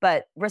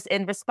 but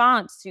in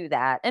response to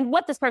that, and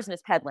what this person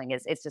is peddling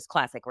is it's just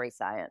classic race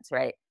science,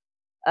 right?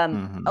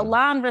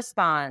 Elon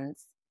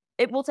responds,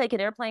 it will take an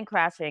airplane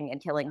crashing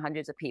and killing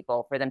hundreds of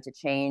people for them to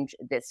change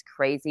this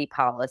crazy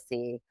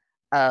policy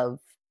of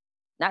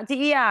not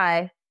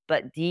DEI,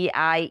 but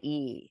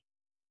DIE.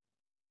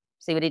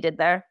 See what he did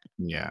there?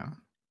 Yeah.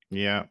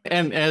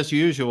 And as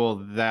usual,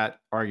 that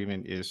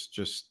argument is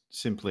just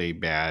simply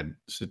bad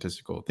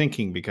statistical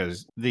thinking,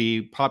 because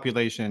the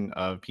population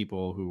of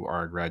people who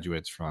are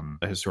graduates from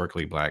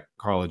historically Black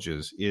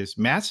colleges is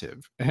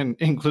massive and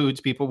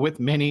includes people with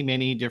many,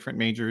 many different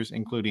majors,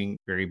 including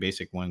very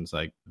basic ones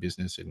like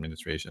business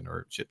administration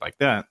or shit like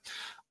that.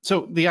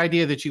 So the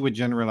idea that you would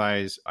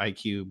generalize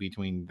IQ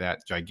between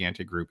that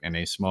gigantic group and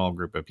a small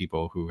group of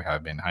people who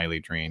have been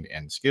highly trained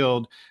and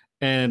skilled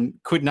and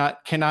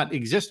cannot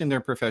exist in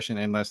their profession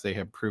unless they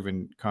have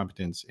proven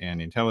competence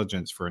and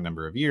intelligence for a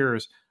number of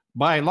years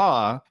by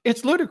law,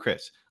 it's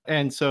ludicrous.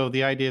 And so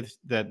the idea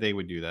that they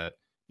would do that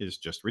is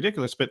just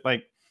ridiculous. But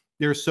like,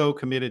 they're so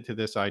committed to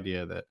this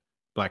idea that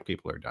Black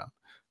people are dumb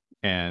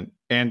and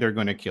they're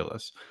going to kill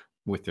us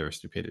with their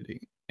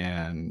stupidity.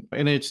 And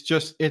it's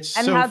And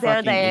so how dare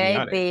fucking they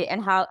idiotic. be,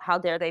 and how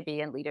dare they be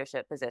in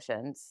leadership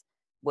positions?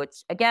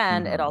 Which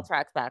again, it all Mhm.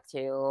 tracks back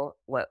to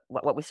what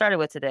we started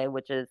with today,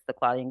 which is the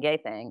Claudine Gay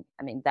thing.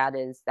 I mean, that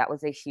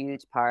was a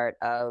huge part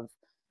of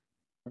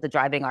the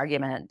driving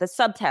argument, the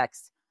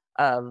subtext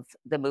of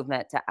the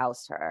movement to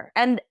oust her.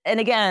 And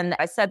again,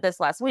 I said this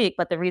last week,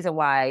 but the reason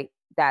why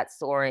that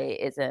story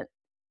isn't,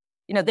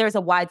 there's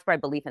a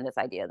widespread belief in this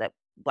idea that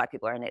Black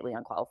people are innately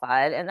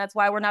unqualified. And that's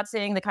why we're not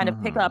seeing the kind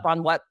of pickup Mhm.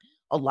 on what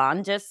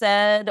Alon just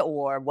said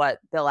or what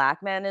Bill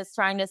Ackman is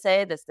trying to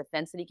say, this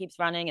defense that he keeps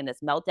running and this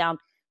meltdown.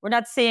 We're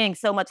not seeing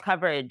so much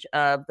coverage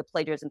of the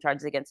plagiarism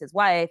charges against his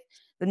wife.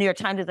 The New York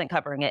Times isn't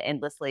covering it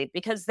endlessly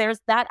because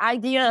there's that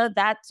idea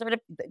that sort of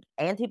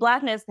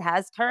anti-Blackness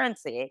has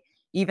currency,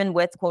 even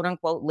with quote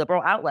unquote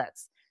liberal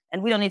outlets.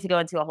 And we don't need to go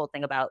into a whole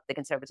thing about the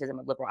conservatism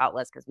of liberal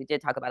outlets because we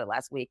did talk about it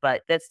last week,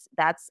 but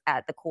that's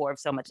at the core of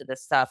so much of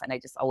this stuff. And I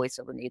just always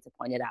feel the need to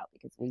point it out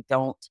because we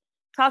don't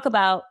talk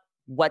about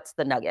what's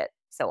the nugget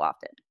so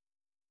often.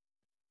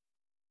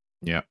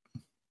 Yeah.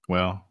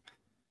 Well,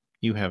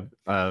 you have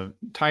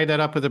tied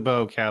that up with a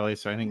bow, Callie,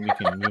 so I think we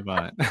can move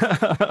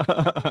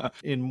on.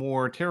 In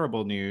more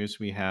terrible news,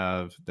 we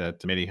have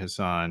that Mehdi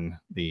Hassan,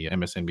 the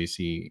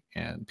MSNBC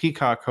and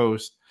Peacock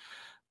host,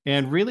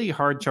 and really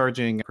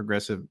hard-charging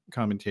progressive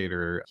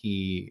commentator,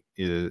 he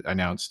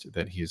announced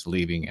that he's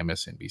leaving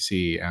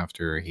MSNBC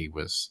after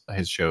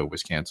his show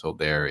was canceled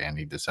there, and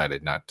he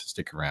decided not to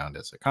stick around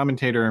as a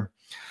commentator.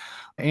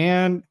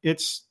 And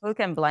who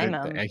can blame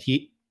him?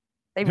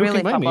 They who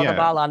really can blame him? fumbled the Yeah.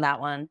 ball on that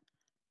one.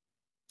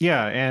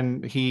 Yeah,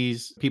 and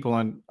people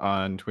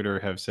on Twitter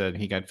have said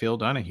he got Phil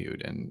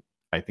Donahue'd, and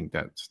I think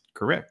that's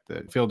correct.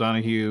 That Phil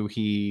Donahue,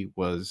 he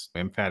was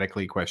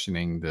emphatically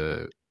questioning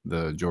the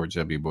George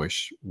W.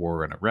 Bush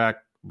war in Iraq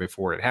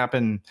before it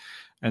happened,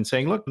 and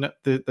saying, "Look,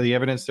 the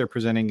evidence they're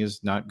presenting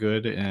is not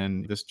good,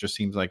 and this just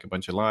seems like a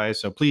bunch of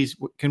lies. So please,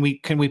 can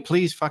we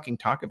please fucking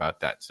talk about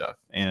that stuff?"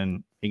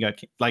 And he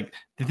got like,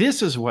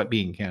 this is what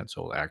being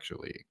canceled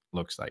actually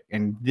looks like,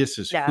 and this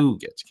is who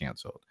gets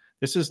canceled.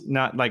 This is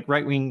not like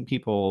right-wing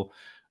people.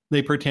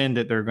 They pretend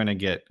that they're going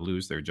to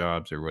lose their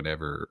jobs or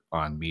whatever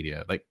on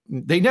media. Like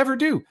they never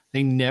do.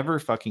 They never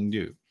fucking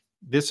do.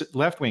 This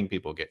left-wing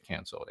people get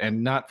canceled,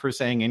 and not for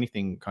saying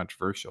anything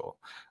controversial.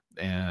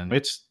 And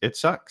it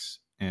sucks.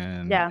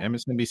 And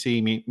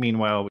MSNBC,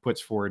 meanwhile,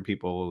 puts forward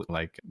people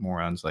like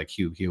morons like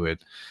Hugh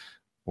Hewitt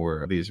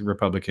or these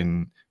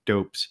Republican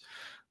dopes,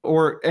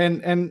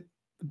 and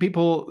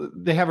people,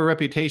 they have a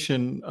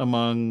reputation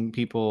among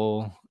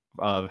people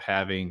of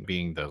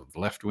being the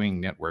left-wing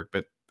network,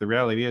 but the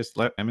reality is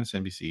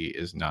MSNBC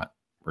is not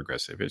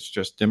progressive. It's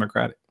just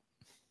Democratic.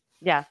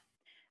 Yeah.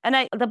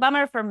 And the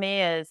bummer for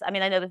me is, I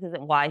mean, I know this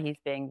isn't why he's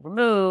being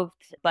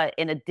removed, but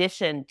in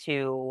addition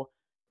to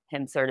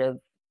him sort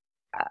of,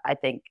 I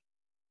think,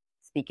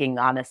 speaking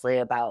honestly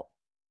about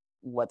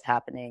what's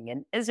happening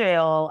in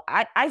Israel,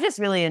 I just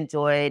really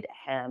enjoyed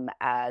him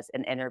as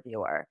an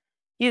interviewer.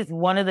 He is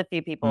one of the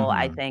few people,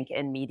 I think,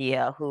 in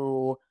media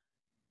who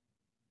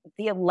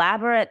the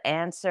elaborate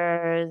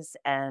answers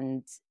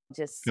and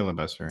just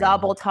filibuster,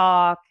 double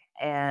talk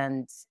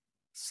and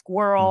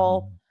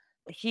squirrel.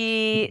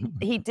 He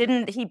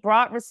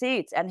brought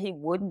receipts and he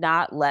would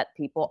not let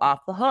people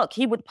off the hook.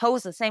 He would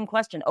pose the same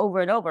question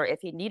over and over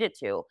if he needed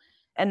to.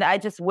 And I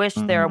just wish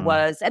there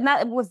was, and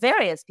that with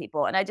various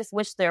people, and I just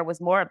wish there was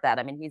more of that.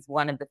 I mean, he's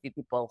one of the few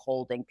people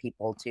holding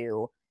people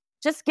to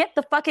just get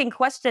the fucking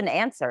question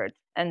answered.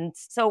 And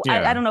so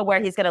I don't know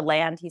where he's going to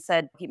land. He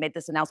said he made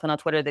this announcement on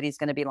Twitter that he's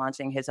going to be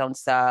launching his own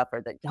stuff,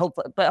 or that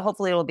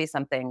hopefully it'll be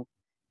something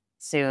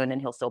soon,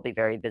 and he'll still be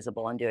very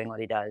visible in doing what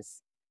he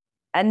does.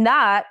 And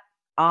not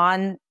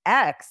on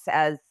X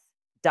as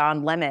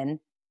Don Lemon.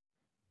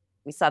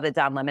 We saw that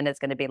Don Lemon is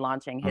going to be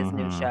launching his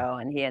new show,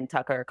 and he and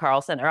Tucker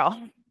Carlson are all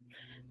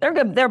they're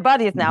good. They're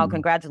buddies now,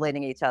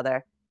 congratulating each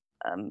other.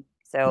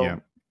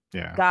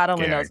 God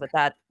only knows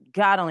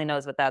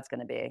what that's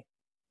going to be.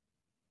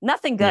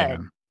 Nothing good. Yeah.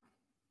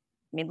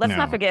 I mean, let's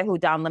not forget who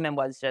Don Lemon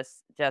was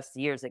just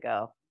years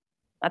ago.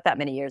 Not that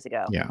many years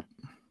ago. Yeah.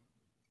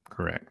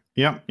 Correct.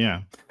 Yep.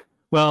 Yeah.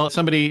 Well,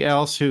 somebody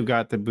else who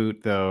got the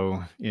boot,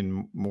 though,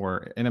 in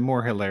a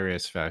more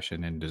hilarious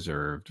fashion and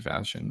deserved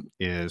fashion,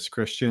 is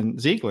Christian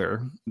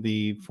Ziegler,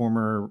 the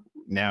former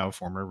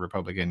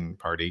Republican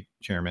Party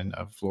chairman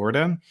of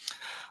Florida.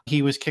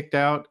 He was kicked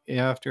out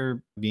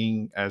after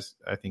being, as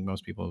I think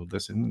most people who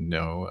listen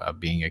know,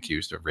 being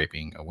accused of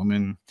raping a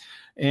woman,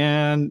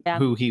 and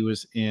who he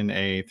was in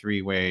a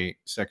 3-way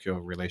sexual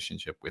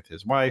relationship with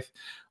his wife,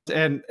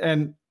 and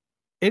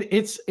it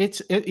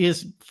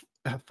is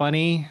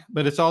funny,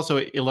 but it's also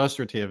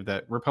illustrative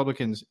that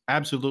Republicans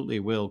absolutely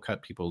will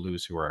cut people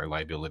loose who are a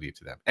liability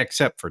to them,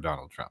 except for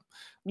Donald Trump.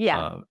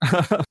 Yeah.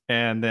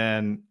 And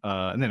then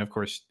of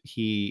course,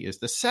 he is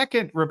the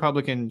second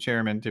Republican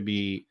chairman to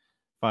be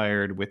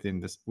fired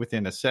within a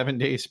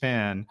 7-day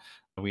span.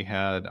 We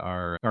had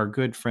our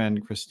good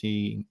friend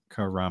Christine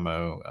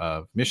Caramo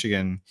of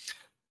Michigan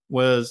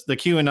was the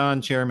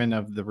QAnon chairman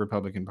of the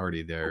Republican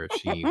Party there.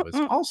 She was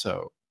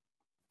also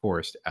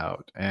forced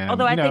out. And,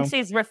 although I think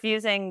she's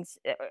refusing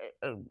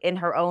in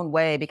her own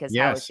way, because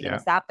how is yes, she going yeah.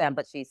 to stop them?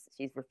 But she's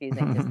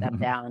refusing to step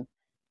down,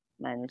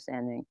 my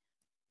understanding.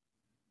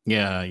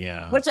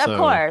 Yeah. Which, of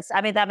course,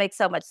 I mean, that makes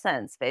so much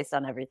sense based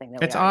on everything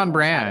that it's on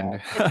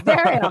brand. It's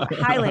very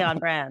highly on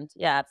brand.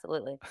 Yeah,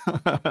 absolutely.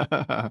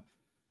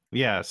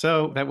 Yeah,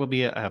 so that will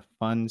be a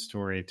fun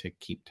story to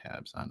keep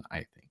tabs on, I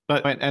think.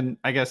 But and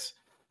I guess,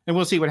 and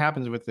we'll see what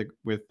happens with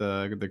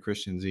the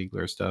Christian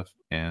Ziegler stuff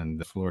and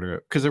the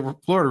Florida, because the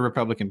Florida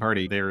Republican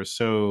Party, they're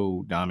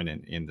so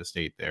dominant in the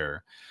state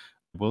there.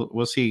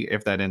 We'll see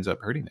if that ends up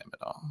hurting them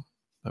at all.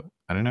 But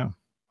I don't know.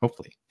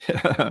 Hopefully,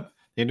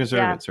 they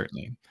deserve it,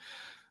 certainly.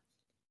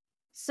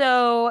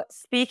 So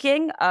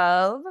speaking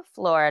of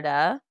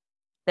Florida,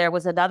 there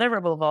was another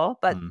removal,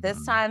 but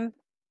this time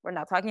we're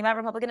not talking about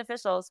Republican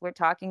officials. We're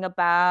talking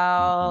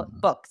about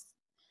books.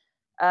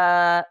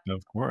 Of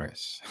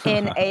course.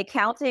 In a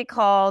county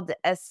called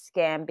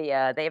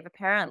Escambia, they've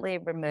apparently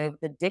removed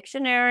the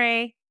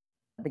dictionary,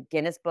 the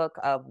Guinness Book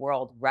of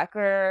World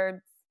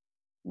Records,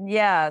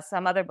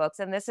 some other books.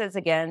 And this is,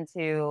 again,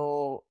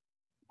 to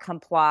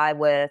comply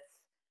with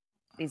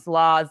these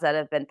laws that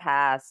have been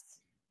passed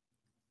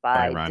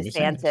by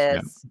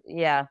DeSantis.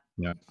 Yeah.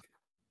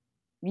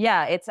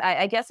 It's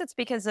I guess it's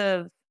because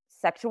of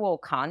sexual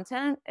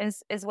content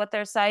is what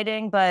they're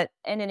citing, but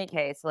in any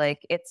case,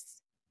 like,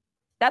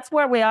 that's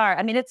where we are.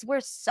 I mean, we're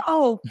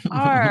so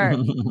far.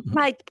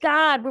 My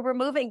God, we're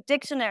removing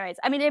dictionaries.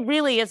 I mean, it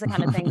really is the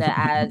kind of thing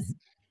that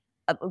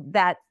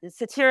that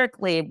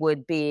satirically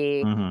would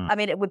be, I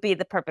mean, it would be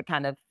the perfect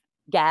kind of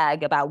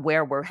gag about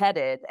where we're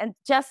headed. And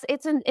just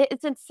it's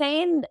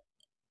insane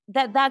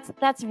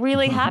that's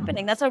really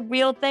happening. That's a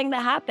real thing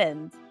that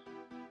happens.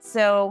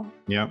 So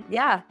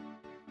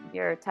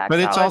your tax, but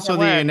it's also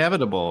the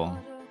inevitable.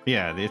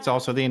 Yeah, it's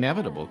also the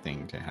inevitable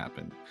thing to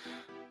happen.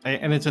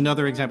 And it's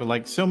another example,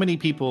 like so many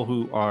people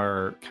who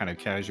are kind of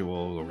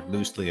casual or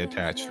loosely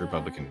attached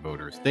Republican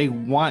voters, they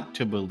want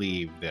to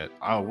believe that,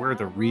 we're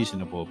the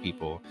reasonable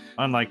people,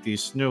 unlike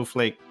these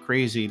snowflake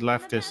crazy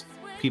leftist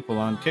people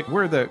on TikTok.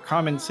 We're the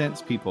common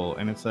sense people.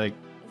 And it's like,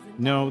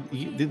 no,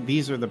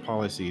 these are the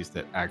policies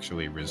that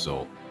actually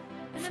result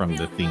from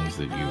the things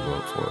that you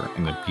vote for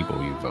and the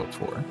people you vote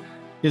for.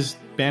 Is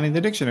banning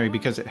the dictionary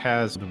because it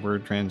has the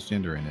word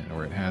transgender in it,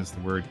 or it has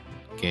the word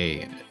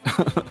gay in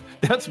it.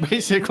 That's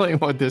basically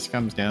what this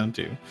comes down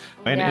to.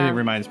 And it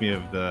reminds me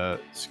of the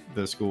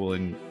school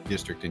and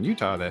district in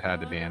Utah that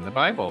had to ban the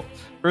Bible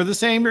for the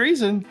same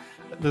reason.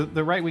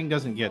 The right wing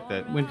doesn't get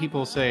that when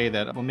people say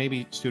that, well,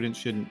 maybe students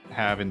shouldn't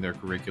have in their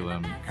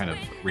curriculum kind of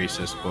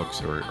racist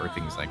books or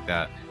things like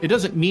that. It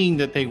doesn't mean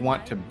that they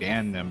want to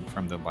ban them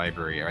from the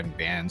library and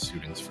ban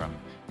students from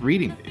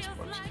reading these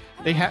books.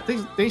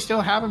 They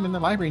still have them in the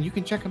library and you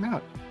can check them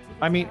out.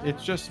 I mean,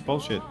 it's just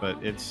bullshit, but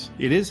it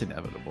is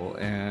inevitable.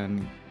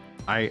 And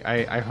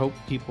I hope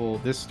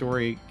this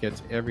story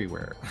gets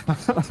everywhere.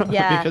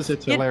 Because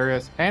it's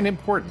hilarious and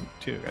important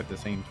too at the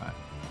same time.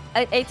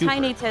 A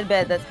tiny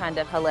tidbit that's kind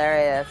of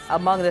hilarious.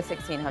 Among the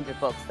 1,600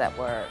 books that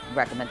were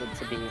recommended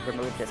to be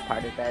removed as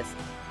part of this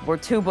were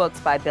 2 books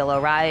by Bill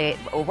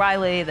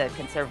O'Reilly, the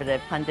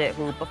conservative pundit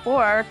who,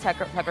 before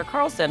Tucker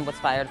Carlson was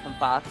fired from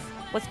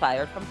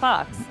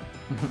Fox.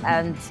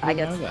 And I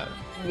guess,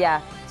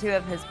 2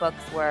 of his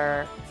books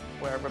were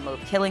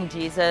removed: Killing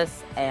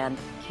Jesus and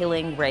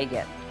Killing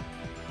Reagan.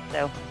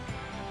 So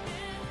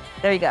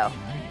there you go.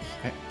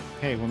 Nice.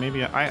 Hey, well,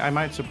 maybe I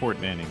might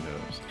support banning those.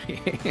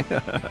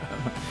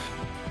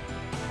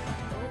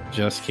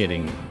 Just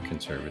kidding,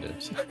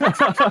 conservatives.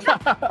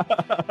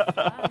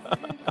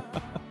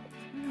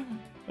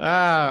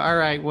 All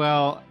right.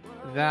 Well,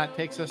 that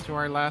takes us to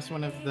our last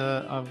one of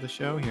the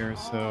show here.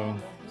 So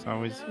it's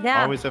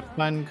always a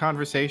fun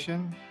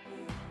conversation.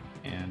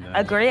 And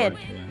agreed.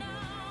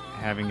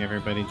 Having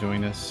everybody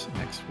join us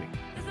next week.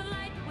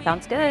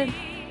 Sounds good.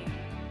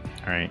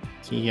 All right.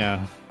 See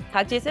ya.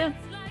 Talk to you soon.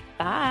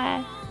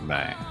 Bye.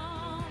 Bye.